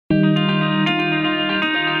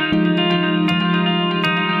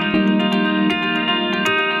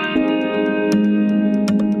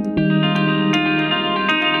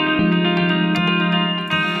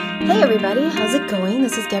How's it going?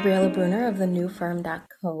 This is Gabriella Bruner of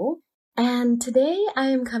thenewfirm.co, and today I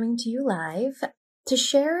am coming to you live to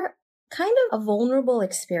share kind of a vulnerable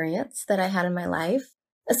experience that I had in my life.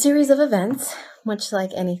 A series of events, much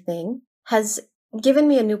like anything, has given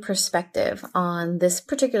me a new perspective on this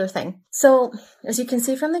particular thing. So, as you can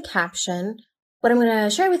see from the caption, what I'm going to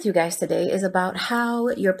share with you guys today is about how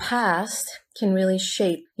your past can really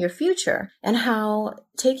shape your future, and how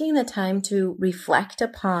taking the time to reflect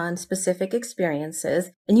upon specific experiences,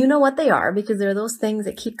 and you know what they are because they're those things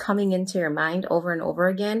that keep coming into your mind over and over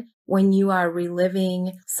again when you are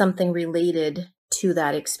reliving something related to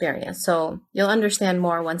that experience. So you'll understand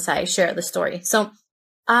more once I share the story. So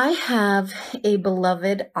I have a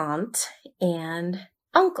beloved aunt and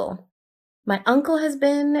uncle. My uncle has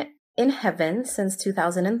been in heaven since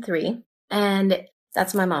 2003, and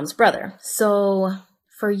that's my mom's brother. So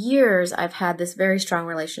for years, I've had this very strong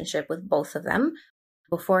relationship with both of them.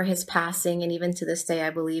 Before his passing, and even to this day, I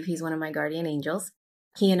believe he's one of my guardian angels.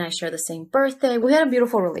 He and I share the same birthday. We had a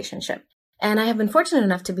beautiful relationship. And I have been fortunate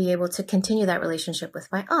enough to be able to continue that relationship with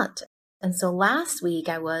my aunt. And so last week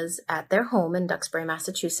I was at their home in Duxbury,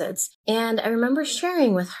 Massachusetts. And I remember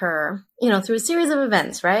sharing with her, through a series of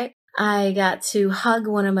events, right? I got to hug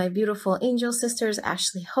one of my beautiful angel sisters,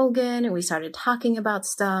 Ashley Hogan, and we started talking about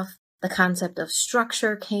stuff. The concept of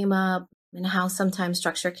structure came up and how sometimes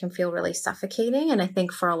structure can feel really suffocating. And I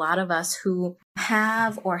think for a lot of us who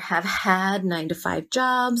have or have had 9-to-5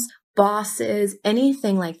 jobs, bosses,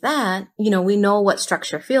 anything like that, we know what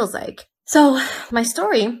structure feels like. So I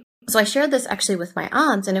shared this actually with my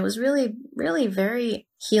aunt, and it was really, really very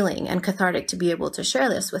healing and cathartic to be able to share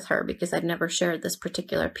this with her because I'd never shared this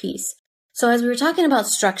particular piece. So as we were talking about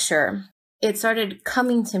structure, it started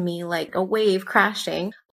coming to me like a wave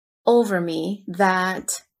crashing over me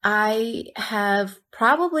that I have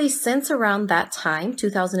probably since around that time,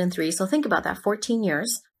 2003, so think about that, 14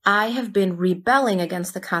 years, I have been rebelling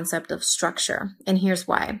against the concept of structure. And here's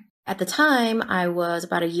why. At the time, I was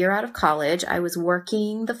about a year out of college. I was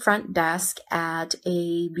working the front desk at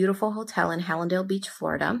a beautiful hotel in Hallandale Beach,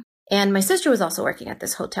 Florida. And my sister was also working at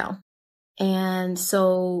this hotel. And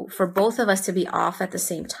so for both of us to be off at the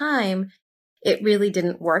same time, it really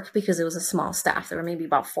didn't work because it was a small staff. There were maybe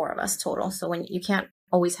about 4 of us total. So when you can't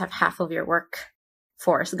always have half of your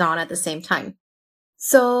workforce gone at the same time.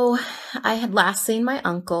 So I had last seen my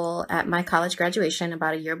uncle at my college graduation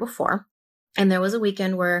about a year before. And there was a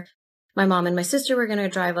weekend where my mom and my sister were going to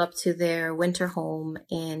drive up to their winter home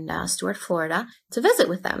in Stuart, Florida to visit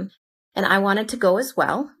with them. And I wanted to go as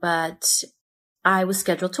well, but I was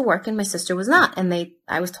scheduled to work and my sister was not. And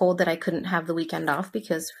I was told that I couldn't have the weekend off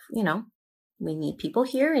because, we need people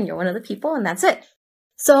here and you're one of the people and that's it.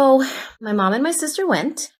 So my mom and my sister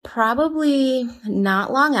went. Probably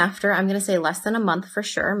not long after, I'm going to say less than a month for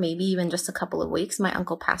sure, maybe even just a couple of weeks, my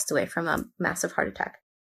uncle passed away from a massive heart attack.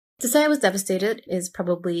 To say I was devastated is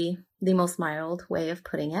probably the most mild way of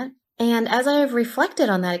putting it. And as I have reflected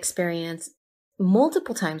on that experience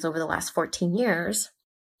multiple times over the last 14 years,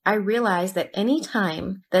 I realized that any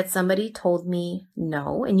time that somebody told me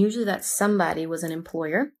no, and usually that somebody was an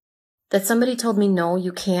employer, that somebody told me, no,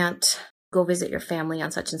 you can't go visit your family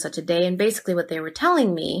on such and such a day. And basically what they were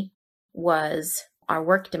telling me was our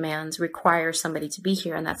work demands require somebody to be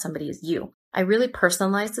here and that somebody is you. I really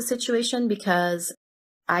personalized the situation because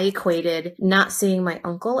I equated not seeing my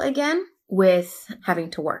uncle again with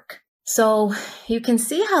having to work. So you can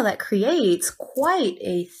see how that creates quite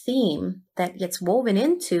a theme that gets woven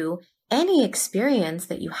into any experience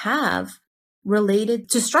that you have related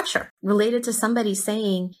to structure, related to somebody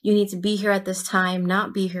saying you need to be here at this time,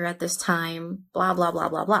 not be here at this time, blah, blah, blah,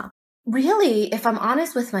 blah, blah. Really, if I'm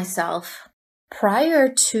honest with myself, prior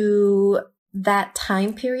to that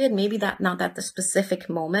time period, maybe not that the specific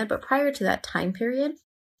moment, but prior to that time period,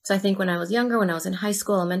 so I think when I was younger, when I was in high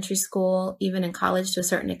school, elementary school, even in college to a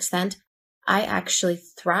certain extent, I actually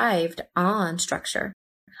thrived on structure.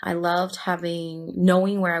 I loved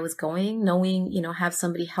knowing where I was going, knowing, have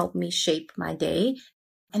somebody help me shape my day.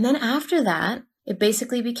 And then after that, it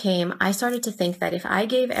basically became, I started to think that if I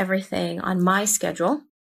gave everything on my schedule,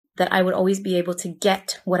 that I would always be able to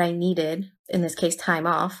get what I needed, in this case, time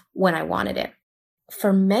off, when I wanted it.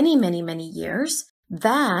 For many, many, many years,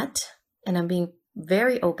 that, and I'm being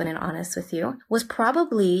very open and honest with you, was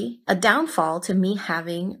probably a downfall to me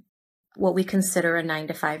having what we consider a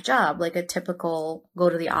 9-to-5 job, like a typical go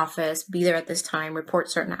to the office, be there at this time,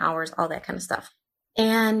 report certain hours, all that kind of stuff.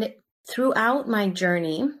 And throughout my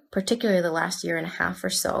journey, particularly the last year and a half or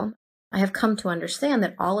so, I have come to understand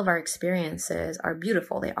that all of our experiences are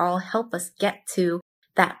beautiful. They all help us get to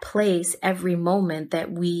that place every moment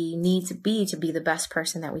that we need to be the best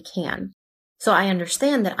person that we can. So I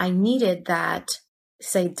understand that I needed that,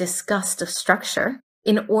 say, disgust of structure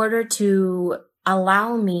in order to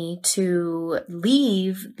allow me to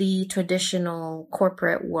leave the traditional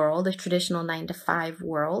corporate world, the traditional 9 to 5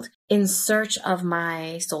 world, in search of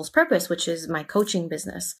my soul's purpose, which is my coaching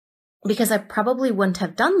business. Because I probably wouldn't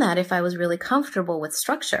have done that if I was really comfortable with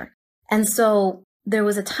structure. And so there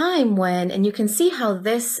was a time when, and you can see how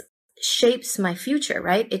this shapes my future,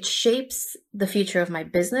 right? It shapes the future of my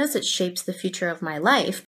business. It shapes the future of my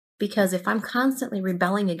life. Because if I'm constantly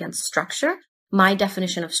rebelling against structure, my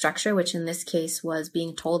definition of structure, which in this case was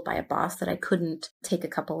being told by a boss that I couldn't take a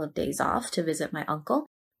couple of days off to visit my uncle,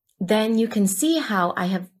 then you can see how I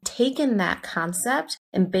have taken that concept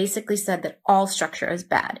and basically said that all structure is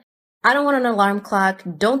bad. I don't want an alarm clock.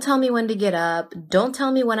 Don't tell me when to get up. Don't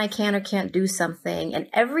tell me when I can or can't do something. And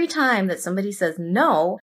every time that somebody says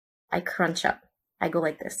no, I crunch up. I go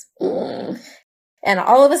like this. And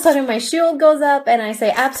all of a sudden my shield goes up and I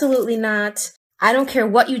say, absolutely not. I don't care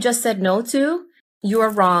what you just said no to. You're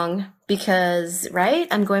wrong because, right?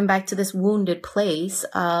 I'm going back to this wounded place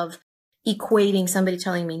of equating somebody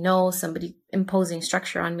telling me no, somebody imposing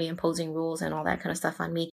structure on me, imposing rules and all that kind of stuff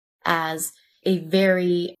on me as a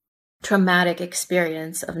very traumatic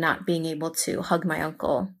experience of not being able to hug my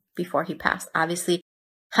uncle before he passed. Obviously,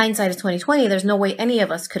 hindsight is 2020. There's no way any of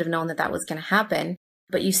us could have known that that was going to happen.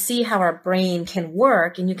 But you see how our brain can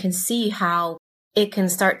work, and you can see how it can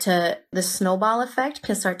start to, the snowball effect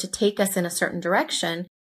can start to take us in a certain direction.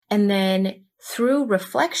 And then through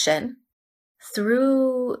reflection,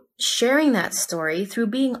 through sharing that story, through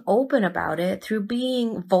being open about it, through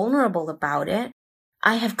being vulnerable about it,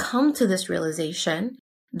 I have come to this realization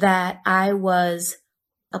that I was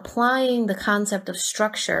applying the concept of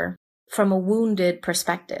structure from a wounded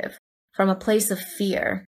perspective, from a place of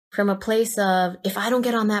fear, from a place of, if I don't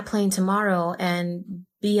get on that plane tomorrow and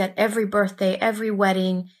be at every birthday, every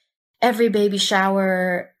wedding, every baby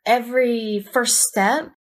shower, every first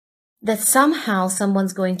step, that somehow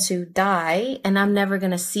someone's going to die and I'm never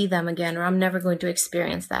going to see them again, or I'm never going to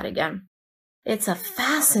experience that again. It's a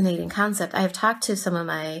fascinating concept. I have talked to some of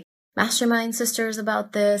my mastermind sisters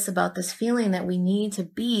about this feeling that we need to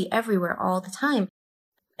be everywhere all the time.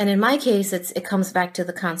 And in my case, it comes back to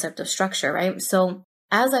the concept of structure, right? So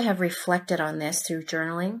as I have reflected on this through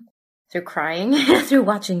journaling, through crying, through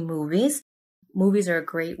watching movies, movies are a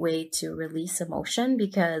great way to release emotion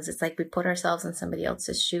because it's like we put ourselves in somebody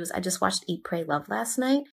else's shoes. I just watched Eat, Pray, Love last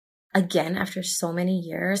night, again, after so many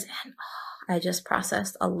years. And I just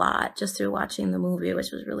processed a lot just through watching the movie,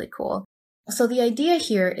 which was really cool. So the idea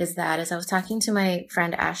here is that as I was talking to my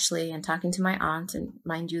friend Ashley and talking to my aunt, and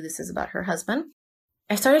mind you, this is about her husband,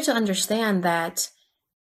 I started to understand that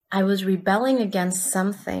I was rebelling against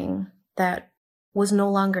something that was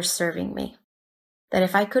no longer serving me. That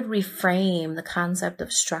if I could reframe the concept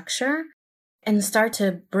of structure and start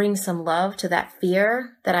to bring some love to that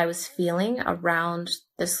fear that I was feeling around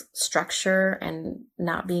this structure and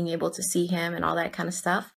not being able to see him and all that kind of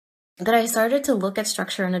stuff, that I started to look at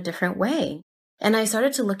structure in a different way. And I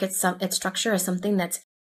started to look at structure as something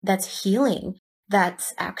that's healing,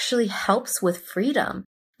 that actually helps with freedom.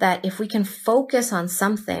 That if we can focus on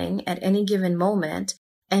something at any given moment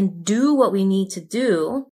and do what we need to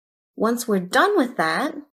do, once we're done with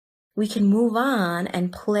that, we can move on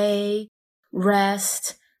and play,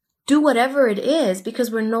 rest, do whatever it is, because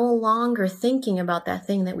we're no longer thinking about that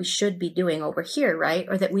thing that we should be doing over here, right?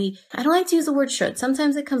 Or that I don't like to use the word should.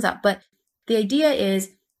 Sometimes it comes up, but the idea is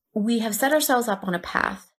we have set ourselves up on a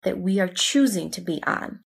path that we are choosing to be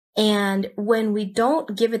on. And when we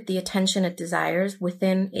don't give it the attention it desires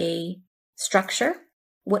within a structure,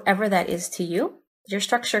 whatever that is to you, your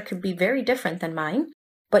structure could be very different than mine,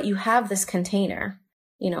 but you have this container,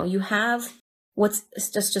 you have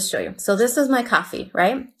just show you. So this is my coffee,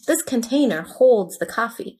 right? This container holds the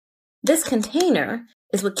coffee. This container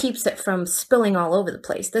is what keeps it from spilling all over the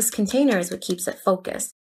place. This container is what keeps it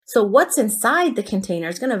focused. So what's inside the container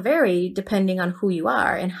is going to vary depending on who you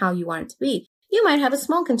are and how you want it to be. You might have a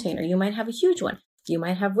small container. You might have a huge one. You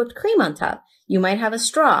might have whipped cream on top. You might have a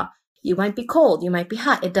straw. You might be cold. You might be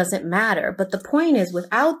hot. It doesn't matter. But the point is,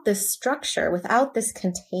 without this structure, without this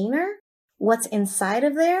container, what's inside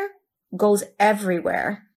of there goes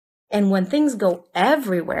everywhere. And when things go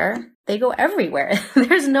everywhere, they go everywhere.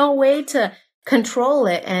 There's no way to control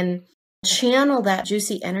it and channel that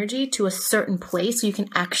juicy energy to a certain place so you can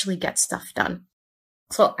actually get stuff done.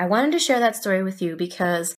 So I wanted to share that story with you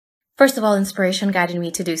because, first of all, inspiration guided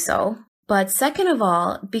me to do so. But second of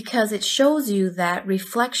all, because it shows you that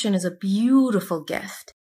reflection is a beautiful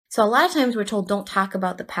gift. So a lot of times we're told don't talk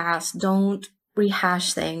about the past, don't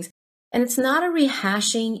rehash things. And it's not a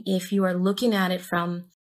rehashing if you are looking at it from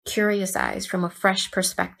curious eyes, from a fresh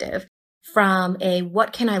perspective, from a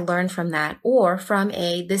what can I learn from that, or from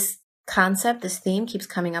a this concept, this theme keeps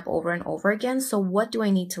coming up over and over again. So what do I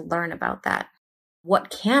need to learn about that? What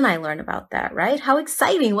can I learn about that, right? How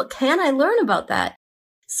exciting. What can I learn about that?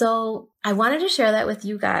 So I wanted to share that with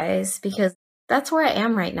you guys because that's where I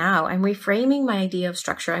am right now. I'm reframing my idea of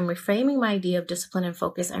structure. I'm reframing my idea of discipline and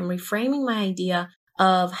focus. I'm reframing my idea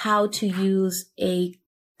of how to use a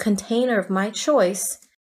container of my choice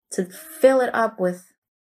to fill it up with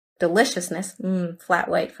deliciousness, flat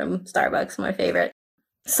white from Starbucks, my favorite,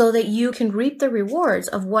 so that you can reap the rewards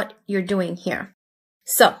of what you're doing here.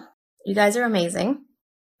 So you guys are amazing.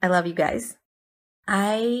 I love you guys.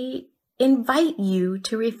 I invite you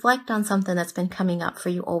to reflect on something that's been coming up for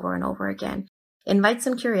you over and over again. Invite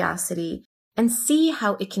some curiosity and see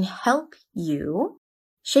how it can help you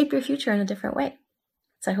shape your future in a different way.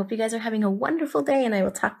 So I hope you guys are having a wonderful day, and I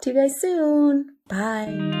will talk to you guys soon.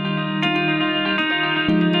 Bye.